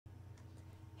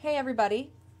Hey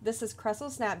everybody, this is Cressel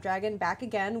Snapdragon back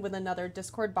again with another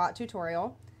Discord bot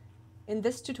tutorial. In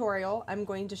this tutorial, I'm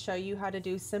going to show you how to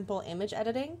do simple image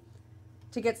editing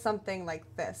to get something like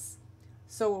this.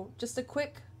 So just a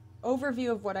quick overview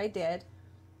of what I did.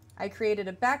 I created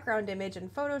a background image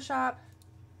in Photoshop,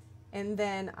 and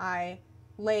then I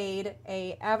laid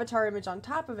an avatar image on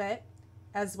top of it,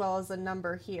 as well as a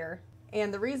number here.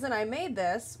 And the reason I made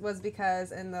this was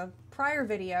because in the prior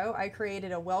video I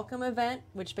created a welcome event,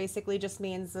 which basically just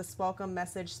means this welcome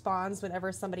message spawns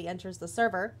whenever somebody enters the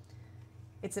server.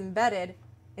 It's embedded.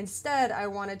 Instead, I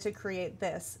wanted to create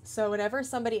this. So whenever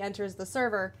somebody enters the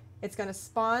server, it's going to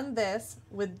spawn this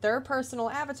with their personal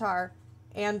avatar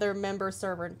and their member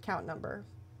server account number.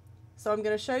 So I'm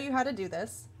going to show you how to do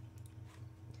this.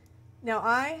 Now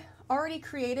I already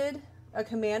created a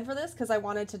command for this because I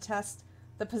wanted to test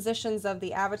the positions of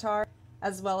the avatar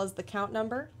as well as the count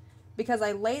number, because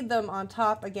I laid them on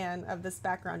top again of this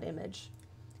background image.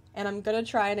 And I'm going to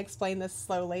try and explain this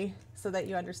slowly so that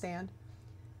you understand.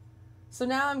 So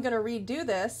now I'm going to redo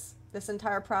this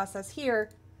entire process here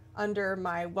under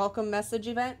my welcome message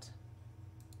event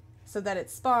so that it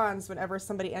spawns whenever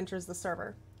somebody enters the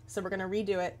server. So we're going to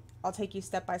redo it. I'll take you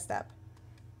step by step.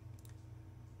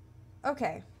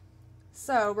 Okay,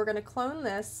 so we're going to clone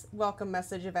this welcome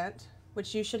message event,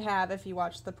 which you should have if you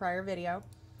watched the prior video.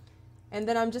 And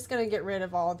then I'm just going to get rid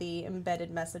of all the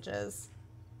embedded messages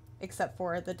except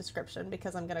for the description,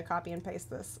 because I'm going to copy and paste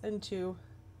this into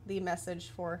the message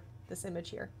for this image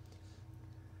here.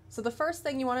 So the first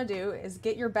thing you want to do is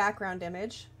get your background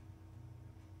image,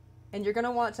 and you're going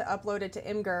to want to upload it to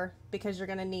Imgur because you're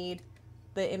going to need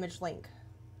the image link.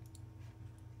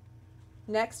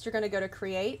 Next, you're going to go to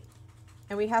Create,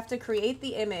 and we have to create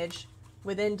the image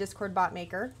within Discord Bot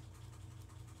Maker.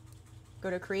 Go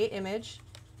to Create Image,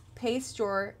 paste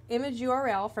your image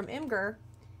URL from Imgur,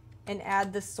 and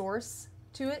add the source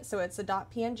to it, so it's a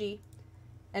 .png,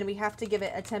 and we have to give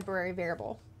it a temporary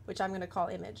variable, which I'm going to call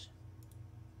image.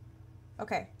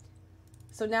 Okay,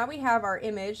 so now we have our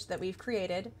image that we've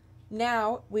created.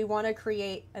 Now we want to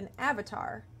create an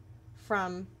avatar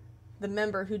from the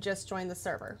member who just joined the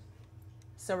server.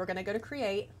 So we're going to go to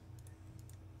Create.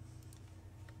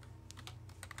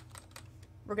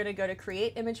 We're going to go to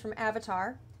Create Image from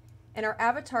Avatar, and our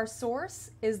avatar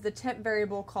source is the temp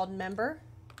variable called member,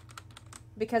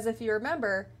 because if you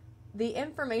remember, the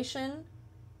information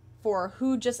for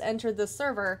who just entered the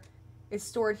server is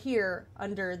stored here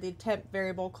under the temp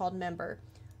variable called member.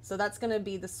 So that's going to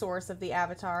be the source of the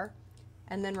avatar,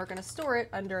 and then we're going to store it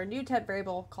under a new temp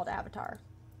variable called avatar.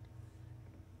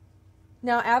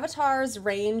 Now avatars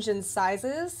range in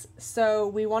sizes, so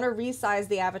we want to resize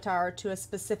the avatar to a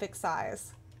specific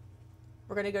size.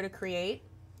 We're going to go to Create,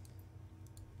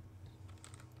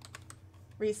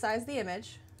 Resize the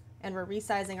Image, and we're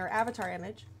resizing our avatar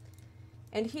image.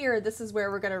 And here, this is where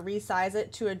we're going to resize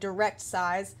it to a direct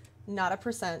size, not a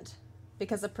percent,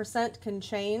 because a percent can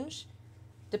change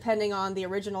depending on the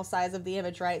original size of the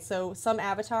image, right? So some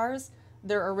avatars,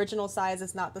 their original size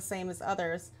is not the same as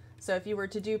others. So if you were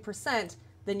to do percent,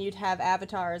 then you'd have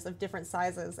avatars of different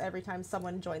sizes every time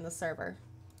someone joined the server.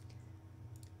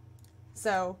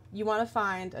 So you want to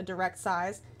find a direct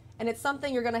size, and it's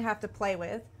something you're going to have to play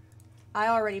with. I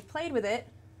already played with it,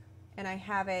 and I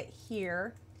have it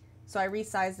here. So I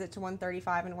resized it to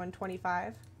 135 and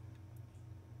 125.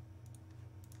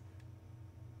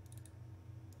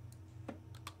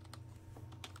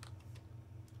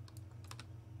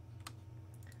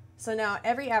 So now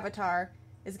every avatar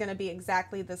is going to be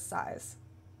exactly this size.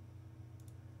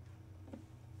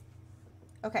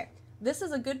 Okay, this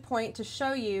is a good point to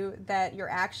show you that your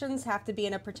actions have to be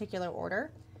in a particular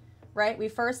order, right? We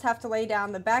first have to lay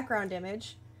down the background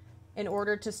image in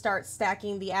order to start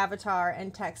stacking the avatar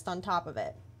and text on top of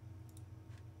it.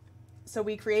 So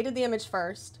we created the image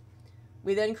first,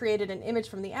 we then created an image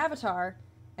from the avatar,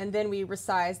 and then we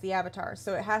resized the avatar.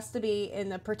 So it has to be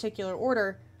in a particular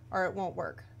order or it won't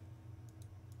work.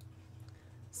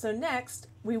 So next,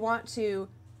 we want to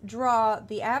draw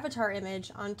the avatar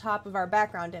image on top of our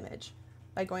background image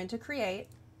by going to Create,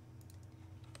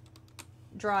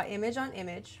 Draw Image on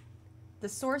Image. The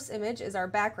source image is our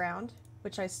background,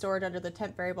 which I stored under the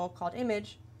temp variable called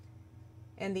image,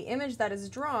 and the image that is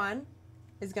drawn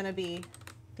is going to be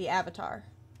the avatar.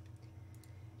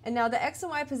 And now the X and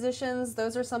Y positions,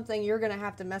 those are something you're going to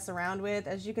have to mess around with.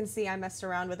 As you can see, I messed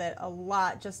around with it a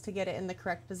lot just to get it in the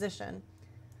correct position.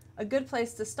 A good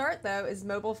place to start though is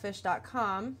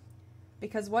mobilefish.com,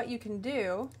 because what you can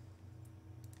do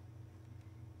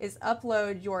is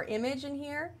upload your image in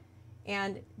here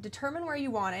and determine where you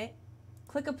want it,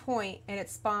 click a point, and it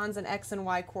spawns an X and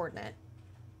Y coordinate.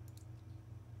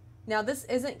 Now this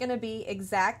isn't going to be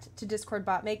exact to Discord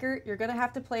Bot Maker. You're going to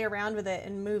have to play around with it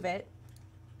and move it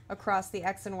across the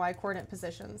X and Y coordinate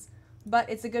positions. But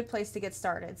it's a good place to get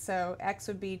started. So X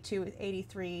would be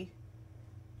 283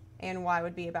 and Y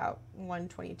would be about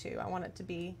 122. I want it to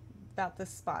be about this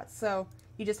spot. So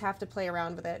you just have to play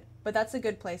around with it. But that's a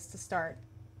good place to start.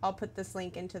 I'll put this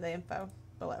link into the info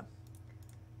below.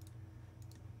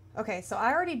 Okay, so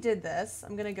I already did this.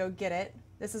 I'm going to go get it.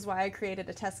 This is why I created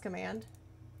a test command.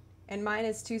 And mine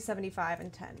is 275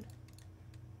 and 10.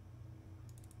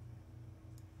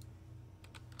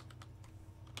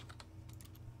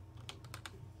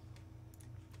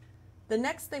 The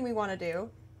next thing we want to do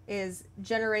is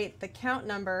generate the count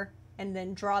number and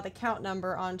then draw the count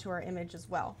number onto our image as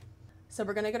well. So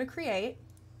we're going to go to Create.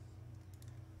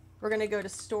 We're going to go to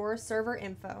Store Server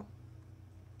Info.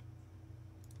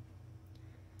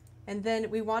 And then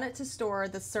we want it to store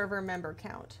the server member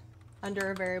count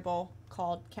under a variable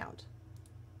called count.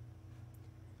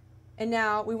 And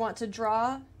now we want to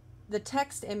draw the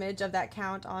text image of that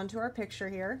count onto our picture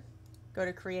here. Go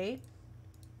to Create,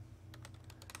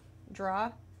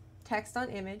 Draw, Text on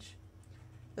Image.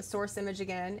 The source image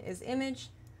again is image.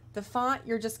 The font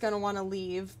you're just going to want to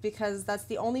leave because that's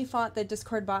the only font that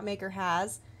Discord Bot Maker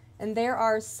has. And there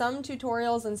are some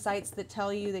tutorials and sites that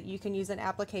tell you that you can use an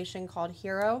application called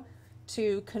Hero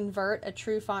to convert a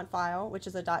true font file, which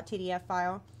is a .tdf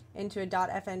file, into a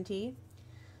 .fnt.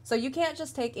 So you can't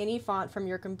just take any font from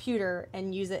your computer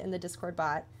and use it in the Discord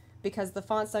bot because the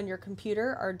fonts on your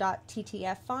computer are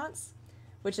 .ttf fonts,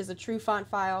 which is a true font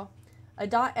file. A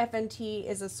 .fnt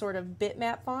is a sort of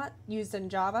bitmap font used in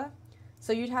Java.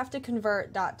 So you'd have to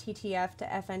convert .ttf to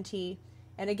fnt.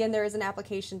 And again, there is an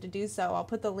application to do so. I'll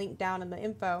put the link down in the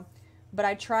info. But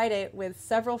I tried it with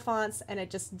several fonts and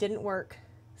it just didn't work.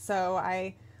 So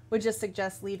I would just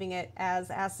suggest leaving it as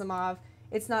Asimov.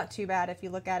 It's not too bad if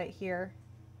you look at it here.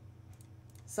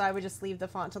 So I would just leave the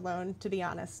font alone, to be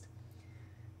honest.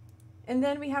 And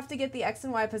then we have to get the X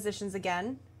and Y positions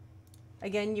again.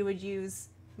 Again, you would use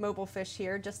Mobile Fish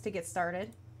here just to get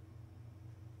started.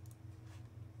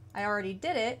 I already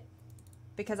did it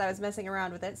because I was messing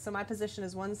around with it. So my position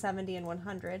is 170 and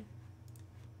 100.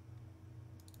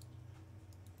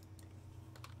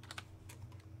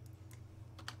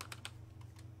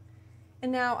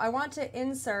 And now I want to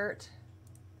insert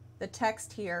the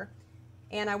text here,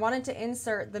 and I wanted to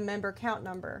insert the member count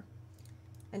number.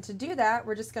 And to do that,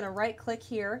 we're just going to right click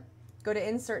here, go to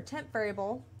Insert Temp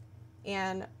Variable,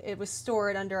 and it was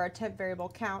stored under our temp variable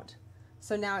count.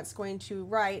 So now it's going to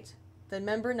write the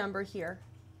member number here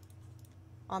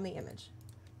on the image.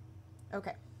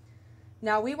 Okay.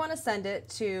 Now we want to send it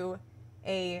to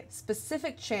a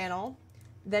specific channel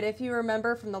that, if you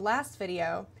remember from the last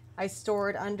video, I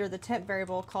stored under the temp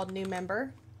variable called new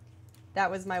member.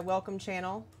 That was my welcome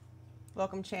channel,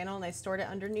 and I stored it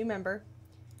under new member.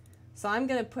 So I'm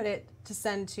going to put it to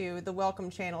send to the welcome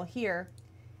channel here,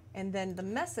 and then the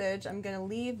message I'm going to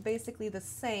leave basically the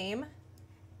same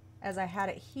as I had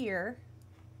it here.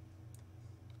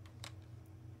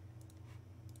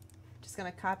 Just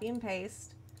going to copy and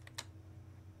paste,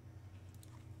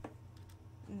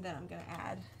 and then I'm going to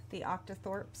add the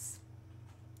octothorpes.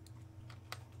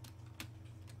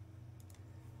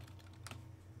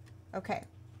 Okay,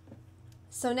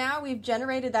 so now we've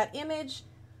generated that image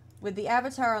with the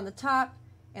avatar on the top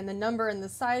and the number in the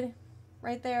side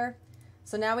right there.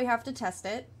 So now we have to test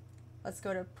it. Let's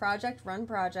go to Project, Run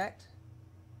Project.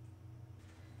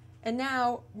 And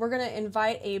now we're going to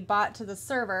invite a bot to the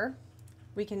server.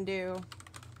 We can do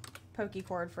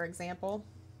Pokecord, for example.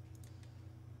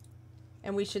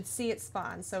 And we should see it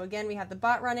spawn. So again, we have the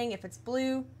bot running. If it's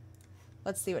blue,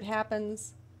 let's see what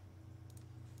happens.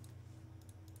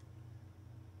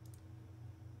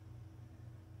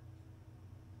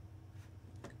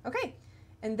 Okay,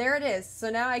 and there it is. So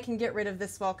now I can get rid of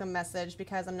this welcome message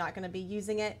because I'm not going to be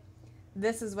using it.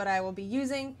 This is what I will be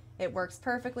using. It works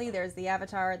perfectly. There's the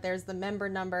avatar, there's the member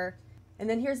number, and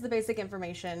then here's the basic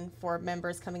information for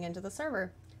members coming into the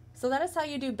server. So that is how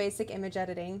you do basic image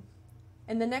editing.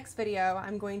 In the next video,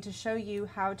 I'm going to show you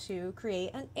how to create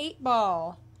an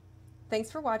 8-ball. Thanks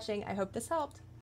for watching. I hope this helped.